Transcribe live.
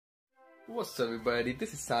What's up everybody,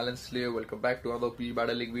 this is SsilentSlayer. Welcome back to another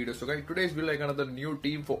Battle League video. So guys, today's video like another new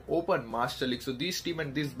team for Open Master League. So this team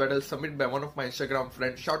and this battle submitted by one of my Instagram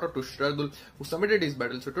friends. Shout out to Shradul who submitted this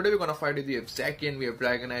battle. So today we're gonna fight with we have Zacian, we have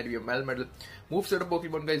Dragonite, we have Melmetal. Moveset of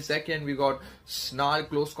Pokemon guys, Zacian we got Snarl,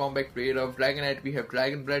 Close Combat, Prayer of Dragonite, we have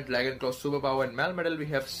Dragon Breath, Dragon Claw, Superpower, and Melmetal we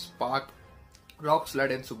have Spark, Rock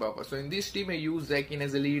Slide and Superpower. So in this team I use Zacian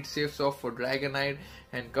as a lead, saves off for Dragonite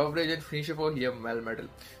and coverage and finisher for here Melmetal.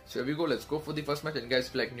 So here we go, let's go for the first match. And guys,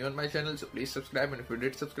 if you like new on my channel, so please subscribe, and if you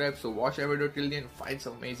did subscribe, so watch our video till the end, find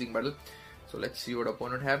some amazing battle. So let's see what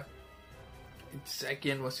opponent have. It's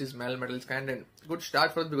Zacian versus Melmetal. It's kind of a good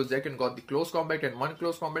start for us because Zacian got the close combat, and one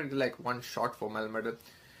close combat is like one shot for Melmetal.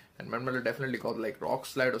 And Melmetal definitely got like Rock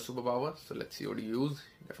Slide or Superpower. So let's see what he used.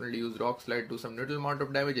 Definitely use Rock Slide, do some little amount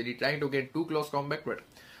of damage, and he trying to get 2 close combat, but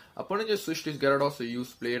opponent just switched his Gyarados, so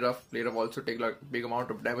use Play Rough. Play Rough also take like big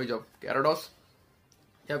amount of damage of Gyarados.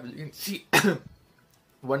 Yeah, you can see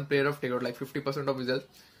one Play Rough take out like 50% of his health.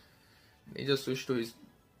 He just switched to his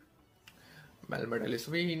Melmetal.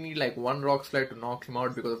 So we need like one Rock Slide to knock him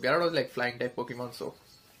out because of Gyarados like flying type Pokemon. So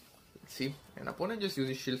let's see. And opponent just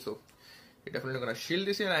uses shield, so he's definitely gonna shield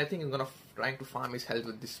this here, and I think he's gonna trying to farm his health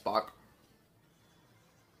with this Spark.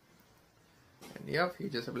 And yep, he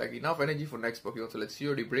just have like enough energy for next Pokemon. So let's see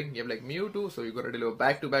what he bring. You have like Mewtwo, so you gotta deliver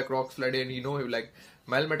back-to-back Rock Slide, and you know he have like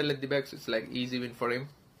Melmetal at the back, so it's like easy win for him.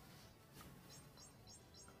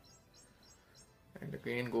 And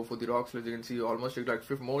again go for the Rock Slide. You can see almost took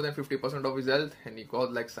like more than 50% of his health, and he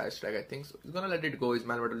got like Side Strike I think. So he's gonna let it go. His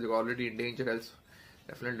Melmetal is already in danger health.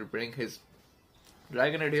 Definitely bring his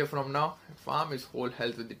Dragonite here from now. Farm his whole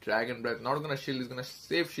health with the Dragon Breath. Not gonna shield, he's gonna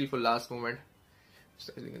save shield for last moment.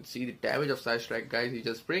 So as you can see the damage of Side Strike guys, he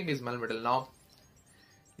just bring his Melmetal now.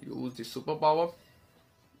 Use the Superpower.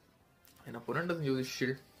 And opponent doesn't use his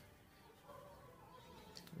shield.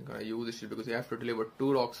 I'm gonna use the shield because you have to deliver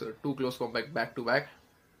 2 rocks or 2 close combat back to back.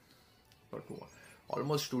 Got 2,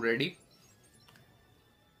 almost 2 ready.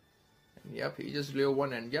 And yep, he just delivered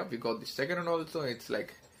 1, and yep, we got the second one also. It's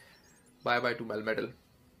like bye-bye to Melmetal.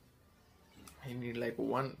 I need like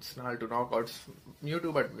 1 Snarl to knock out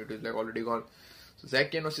Mewtwo, but Mewtwo is like already gone. So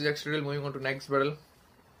Zacian versus Extradil, moving on to next battle.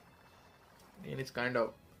 And it's kind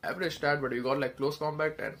of average start, but we got like close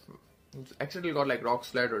combat, and Extradil got like Rock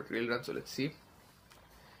Slide or Trail Run. So let's see.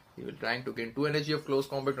 He will trying to gain 2 energy of close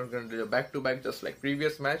combat and going to do a back-to-back just like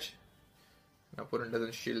previous match. And opponent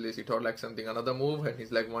doesn't shield this. He thought like something another move, and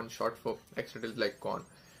he's like 1 shot for Extradil is like gone.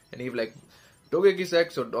 And he like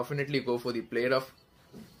Togeki's, so definitely go for the Play Rough.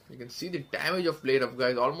 You can see the damage of Play Rough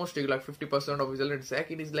guys, almost take like 50% of his health, and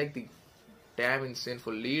Zacian is like the damn insane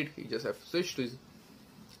for lead. He just have switched to his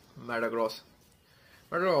Metagross.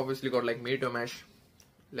 Metagross obviously got like Meteor Mash,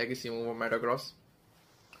 legacy move of Metagross.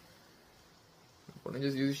 Opponent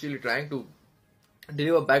just usually trying to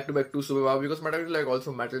deliver back to back 2 Superpower because Metagross is like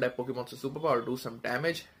also metal type Pokemon, so Superpower do some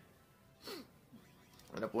damage.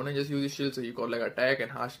 And opponent just uses shield, so you got like attack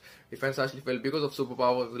and harsh defense harshly fell because of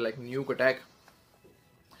Superpower with like nuke attack.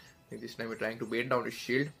 I think this time we're trying to bait down his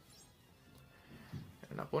shield.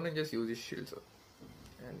 And opponent just uses shield, so.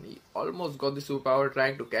 And he almost got the Superpower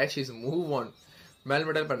trying to catch his move on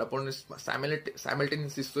Melmetal, but opponent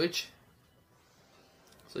simultaneously switch.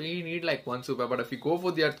 So he need like 1 Superpower, but if you go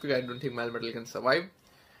for the Earthquake, I don't think Melmetal can survive.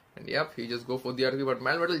 And yep, he just go for the Earthquake, but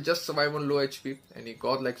Melmetal just survive on low HP, and he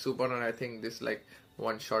got like Super, and I think this like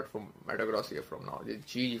 1 shot from Metagross here from now. It's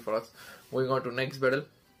GG for us. Moving on to next battle.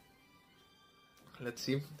 Let's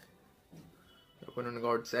see. The opponent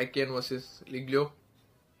got Zacian versus Liglio.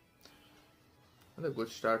 Another good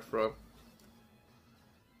start for. I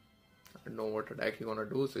don't know what attack he's gonna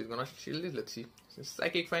do, so he's gonna shield this. Let's see. Since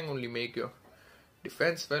Psychic Fang only make your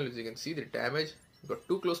defense well, as you can see the damage. You got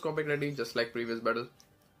 2 close combat ready, just like previous battle.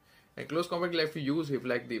 And close combat, like if you use, if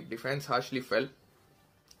like the defense harshly fell,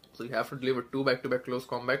 so you have to deliver 2 back-to-back close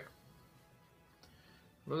combat.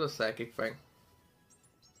 Those are Psychic Fang.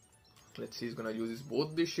 Let's see, he's gonna use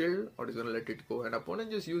both the shield or he's gonna let it go. And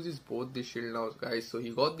opponent just uses both the shield now, guys. So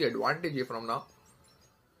he got the advantage here from now.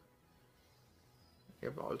 He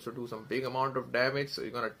have also do some big amount of damage, so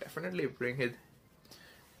you're gonna definitely bring it.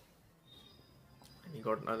 And he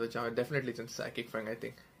got another chance. Definitely it's in Psychic Fang, I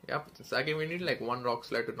think. Yep, it's in Psychic. We need like 1 Rock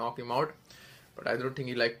Slide to knock him out, but I don't think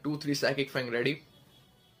he like 2-3 Psychic Fang ready.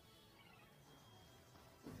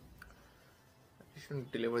 He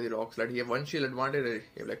shouldn't deliver the Rock Slide. He have 1 shield advantage.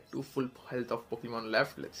 He have like 2 full health of Pokemon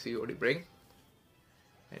left. Let's see what he bring.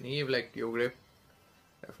 And he have like Kyogre.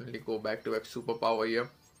 Definitely go back to back Superpower here.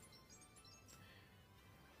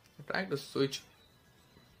 Trying to switch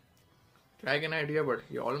Dragonite here, but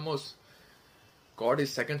he almost got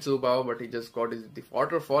his second superpower, but he just got the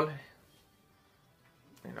waterfall.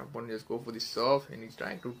 And opponent just go for the surf, and he's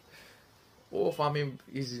trying to farm him.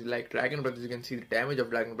 He's like Dragon Breath. As you can see the damage of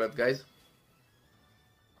Dragon Breath, guys.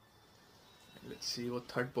 Let's see what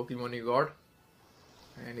third Pokemon he got.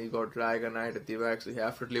 And he got Dragonite at the back, so you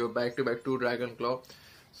have to deliver back-to-back 2 Dragon Claw.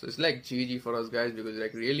 So it's like GG for us, guys, because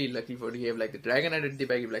like really lucky for you have like the Dragonite at the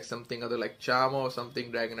back. If like something other like Charm or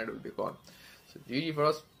something, Dragonite will be gone. So GG for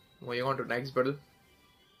us. Moving on to next battle.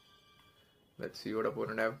 Let's see what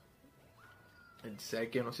opponent have. It's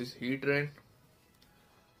Zacian versus Heatran.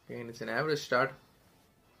 Again, it's an average start.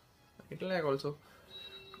 It'll like also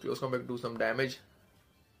close combat do some damage.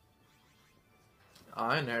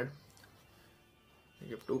 Iron Head.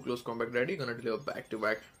 You have 2 close combat ready, gonna deliver back to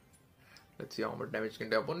back. Let's see how much damage can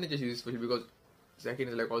the opponent just use this because Zacian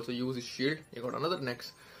is like also use his shield. You got another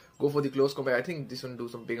next. Go for the close combat. I think this one do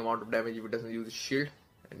some big amount of damage if it doesn't use his shield.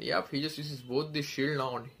 And yep, he just uses both the shield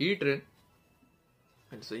now on Heatran.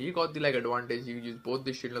 And so he got the like advantage. He used both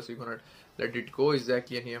the shield now, so you're gonna let it go is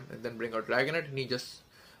Zacian here and then bring out Dragonite, and he just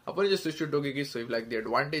opponent just switch to Togekiss, so you like the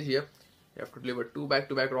advantage here. You have to deliver 2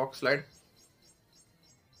 back-to-back Rock Slide.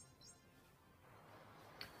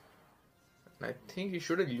 I think he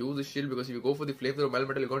shouldn't use the shield because if you go for the Flamethrower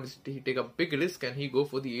Melmetal, you're going to take a big risk and he go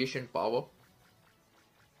for the Ancient Power.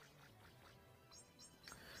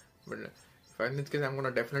 But if I'm in this case, I'm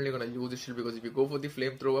definitely gonna use the shield because if you go for the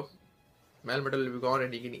Flamethrower, Melmetal will be gone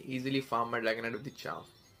and he can easily farm my Dragonite with the Charm.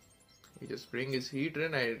 He just bring his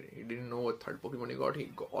Heatran. He didn't know what third Pokemon he got.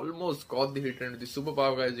 He almost got the Heatran with the Super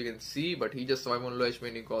Power, guys, you can see, but he just survived on low HP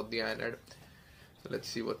and he got the Iron Head. So let's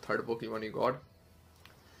see what third Pokemon he got.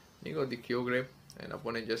 He got the Kyogre, and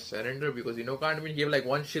opponent just surrender because can't win. He have like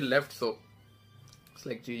 1 shield left, so it's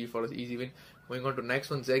like GG for us, easy win. Going on to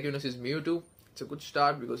next one, Zacian versus Mewtwo. It's a good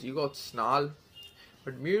start because you got Snarl,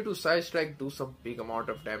 but Mewtwo Side Strike do some big amount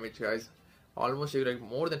of damage, guys. Almost like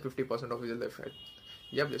more than 50% of his life.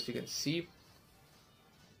 Yep, as you can see.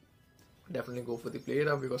 Definitely go for the play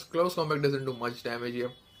up because close combat doesn't do much damage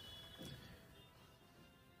here.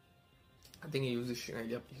 I think he uses shield.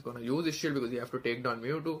 Yep, he's gonna use his shield because you have to take down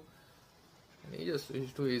Mewtwo. And he just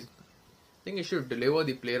switched to his. I think he should deliver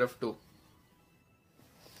the player of 2.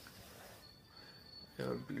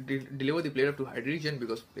 Deliver the player up to Hydreigon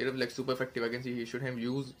because player of like super effective. I can see he should have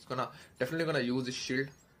used. It's definitely gonna use his shield.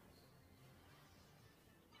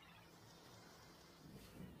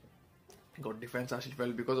 He got defense actually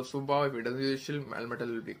well because of super power. If he doesn't use his shield, Melmetal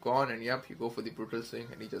will be gone. And yep, he go for the brutal swing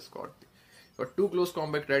and he just got 2 close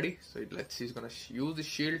combat ready. So let's see, he's gonna use his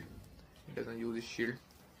shield. He doesn't use his shield.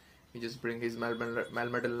 He just bring his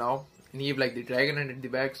Melmetal now. And he have like the Dragonite at the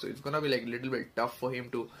back, so it's gonna be like a little bit tough for him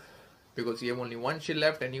to, because he have only 1 shield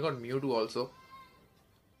left and he got Mewtwo also.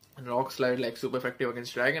 And Rock Slide like super effective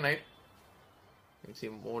against Dragonite. You can see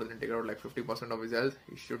more than take out like 50% of his health.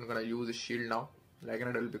 He shouldn't gonna use his shield now.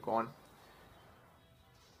 Dragonite will be gone.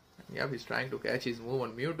 And yeah, he's trying to catch his move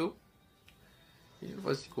on Mewtwo. He should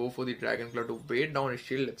first go for the Dragon Claw to weight down his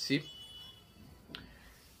shield. Let's see.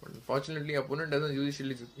 But unfortunately, opponent doesn't use his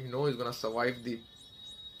shield. He knows he's gonna survive the.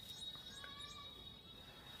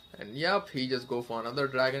 And yep, he just go for another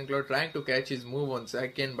Dragon Claw, trying to catch his move on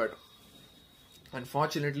Zacian, but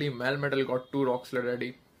unfortunately, Melmetal got 2 Rock Slide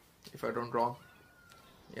ready, if I don't wrong.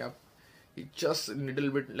 Yep, he just a little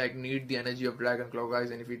bit like need the energy of Dragon Claw,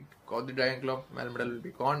 guys, and if he got the Dragon Claw, Melmetal will be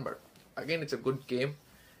gone. But again, it's a good game,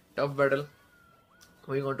 tough battle.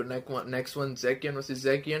 Going on to next one, Zacian versus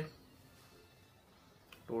Zacian.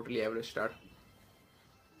 Totally average start.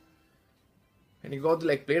 And he got the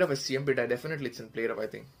like plate of a CMP die. Definitely it's in plate of, I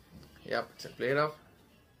think. Yep, it's in plate of.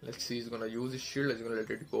 Let's see, he's gonna use his shield, he's gonna let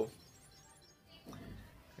it go.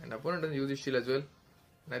 And opponent doesn't use his shield as well.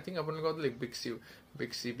 And I think opponent got like big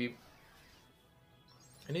CP.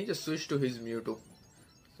 And he just switched to his Mewtwo.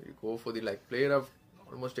 So you go for the like plate of,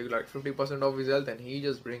 almost take like 50% of his health, and he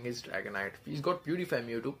just bring his Dragonite. He's got Purify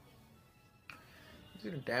Mewtwo. The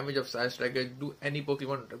damage of Side Striker, do any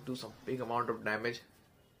Pokemon do some big amount of damage.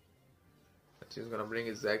 Let's see, he's gonna bring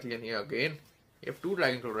his Zacian here again. You have 2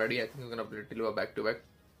 Dragon Claw ready. I think he's gonna deliver back to back.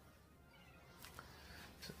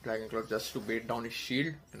 So Dragon Claw just to bait down his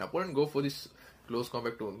shield, and opponent go for this close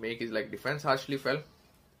combat to make his like defense harshly fell.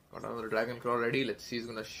 Got another Dragon Claw ready. Let's see, he's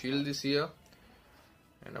gonna shield this here,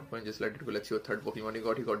 and opponent just let it go. Let's see what third Pokemon he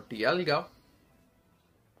got. He got Dialga.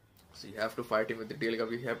 So you have to fight him with the Dialga.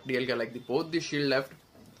 We have Dialga like both the shield left.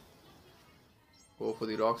 Go for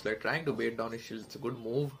the Rock Slide, trying to bait down his shield. It's a good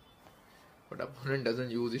move, but opponent doesn't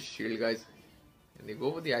use his shield, guys. And they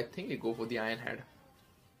go for the, I think they go for the Iron Head.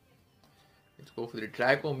 Let's go for the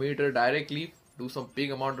Draco Meter directly. Do some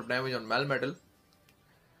big amount of damage on Melmetal.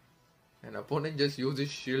 And opponent just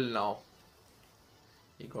uses shield now.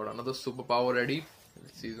 He got another super power ready.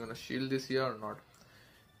 Let's see, he's gonna shield this here or not.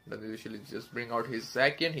 Doesn't usually just bring out his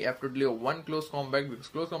Zacian. He have to deliver one close combat because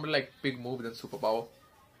close combat like big move than superpower.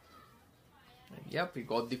 And yep, he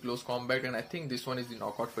got the close combat, and I think this one is the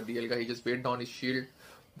knockout for DL guy. He just weighed down his shield,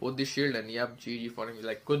 both the shield, and yep, GG for him.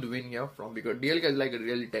 Like good win here from, because DL guy is like a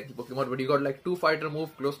really tanky Pokemon, but he got like 2 fighter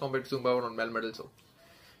move, close combat, superpower on Melmetal, so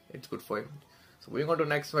it's good for him. So moving on to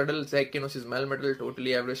next battle, Zacian versus Melmetal.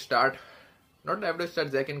 Totally average start. Not average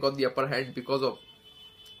start, Zacian got the upper hand because of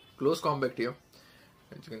close combat here.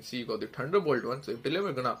 As you can see, you got the Thunderbolt one. So if Deliver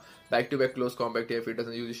is gonna back-to-back close combat here, if he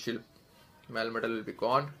doesn't use his shield, Melmetal will be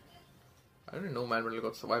gone. I didn't know Melmetal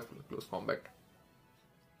got survived close combat.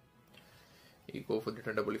 He go for the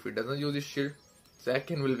Thunderbolt. If he doesn't use his shield,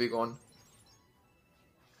 Zacian will be gone.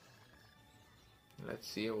 Let's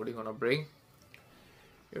see what he's gonna bring.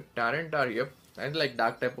 You have Tyranitar here. And like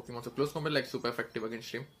dark type Pokemon, so close combat like super effective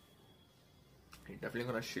against him. He's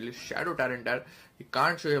definitely gonna shield his Shadow Tyranitar. He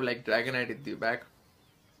can't show him like Dragonite at the back.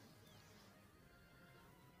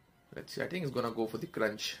 Let's see, I think he's gonna go for the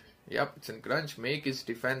Crunch. Yep, it's in Crunch. Make his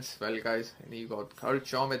defense well, guys. And he got Third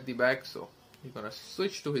Charm at the back, so he's gonna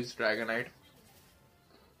switch to his Dragonite.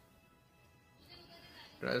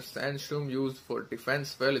 Sandstorm used for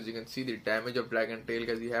defense well. As you can see, the damage of Dragon Tail,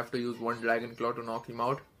 guys. You have to use one Dragon Claw to knock him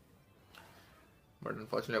out. But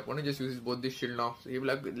unfortunately, opponent just uses both the shield now, so he will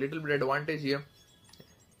have a little bit advantage here.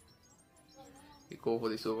 He go for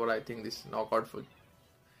the Super. I think this knockout for.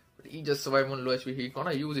 But he just survived on low HP. He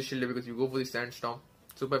gonna use his shield because you go for the Sandstorm.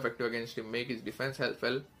 Super effective against him. Make his defense health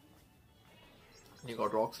well. He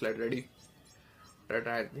got Rock Slide ready.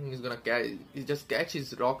 I think he's gonna catch. He just catch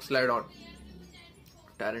his Rock Slide on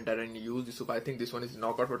Tyranitar and use the Super. I think this one is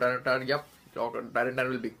knockout for Tyranitar. Yep, Tyranitar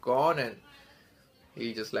will be gone, and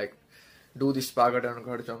he just like do the Spark Attack on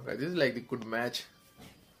Garchomp. This is like the good match.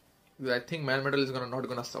 I think Melmetal is not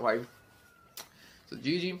gonna survive. So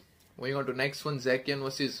GG. Moving on to next one, Zacian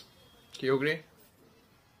versus Kyogre.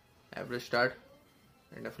 Average start.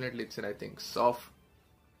 And definitely it's in, I think, soft.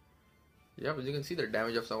 Yeah, but you can see the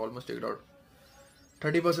damage of some almost taken out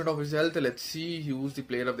 30% of his health. Let's see, use the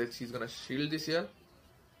player of that. He's gonna shield this here.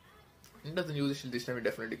 He doesn't use the shield this time. He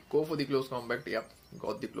definitely go for the close combat. Yep,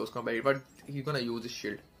 got the close combat, but he's gonna use his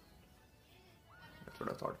shield. That's what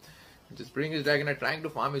I thought. Just bring his Dragonite, trying to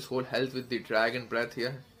farm his whole health with the Dragon Breath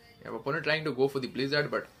here. You have opponent trying to go for the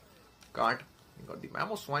Blizzard, but can't. He got the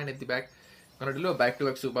Mamoswine at the back. Gonna deliver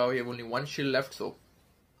back-to-back superpower. We have only one shield left, so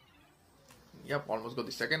yep, almost got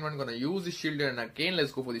the second one. Gonna use the shield, and again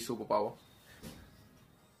let's go for the superpower.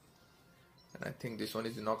 And I think this one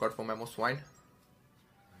is the knockout for Mamoswine.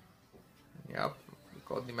 Yep, we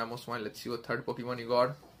got the Mamoswine. Let's see what third Pokemon he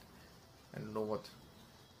got. I don't know what.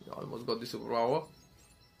 He almost got the superpower.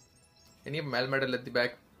 And you have Melmetal at the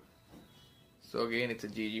back. So again, it's a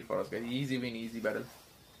GG for us, guys. Easy win, easy battle.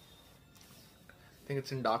 I think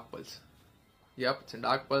it's in Dark Pulse. Yep, it's in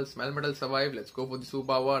Dark Pulse. Melmetal survived. Let's go for the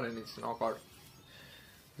superpower, and it's knockout.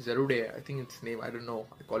 Zerude, I think it's name. I don't know.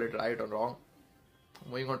 I call it right or wrong.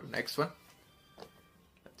 Moving on to next one.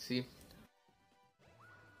 Let's see.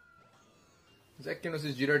 Zacian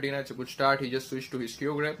versus Giratina. It's a good start. He just switched to his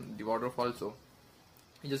Kyogre, the waterfall, so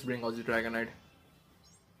he just bring out the Dragonite.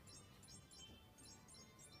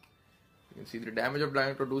 You can see the damage of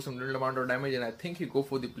Dragonite to do some little amount of damage, and I think he go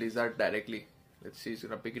for the Blizzard directly. Let's see, he's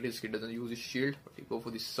gonna pick it. He doesn't use his shield, but he go for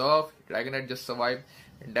the Surf. Dragonite just survived,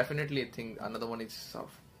 and definitely I think another one is Surf.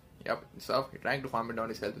 Yep, Surf. He's trying to farm it down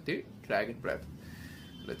his health with the Dragon Breath.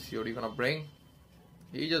 Let's see what he's gonna bring.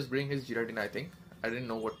 He just bring his Giratina, I think. I didn't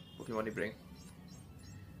know what Pokemon he bring.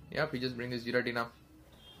 Yep, he just bring his Giratina.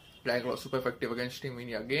 Dragon Claw super effective against him.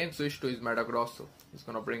 He again switch to his Metagross, so he's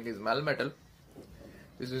gonna bring his Melmetal.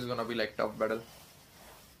 This is gonna be like tough battle.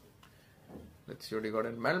 Let's see what he got.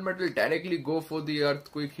 And Melmetal directly go for the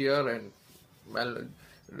Earthquake here, and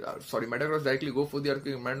Metagross directly go for the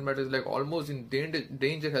Earthquake. Melmetal is like almost in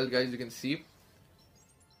danger health, guys. You can see.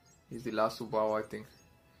 He's the last superpower, I think.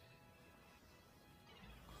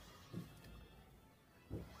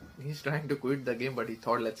 He's trying to quit the game, but he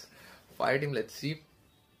thought, let's fight him. Let's see.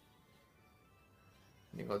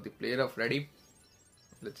 He got the player of ready.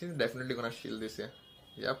 Let's see. He's definitely gonna shield this here.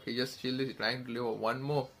 Yep, he just shielded. He's trying to deliver one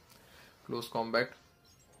more close combat.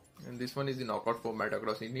 And this one is the knockout for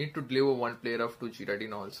Metagross. You need to deliver one player of to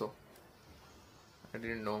Giratina also. I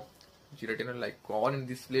didn't know. Giratina like gone in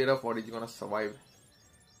this player of, or is he gonna survive?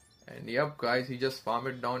 And yep, guys, he just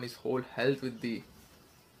farmed down his whole health with the.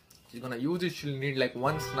 He's gonna use it. She'll need like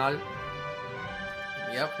one Snarl.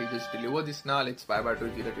 Yep, he just delivered the Snarl. It's bye bye to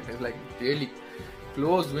Giratina. It's like really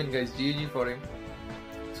close win, guys. GG for him.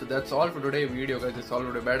 So that's all for today's video, guys. That's all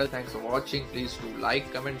for the battle. Thanks for watching. Please do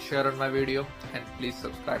like, comment, share on my video, and please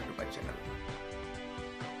subscribe to my channel.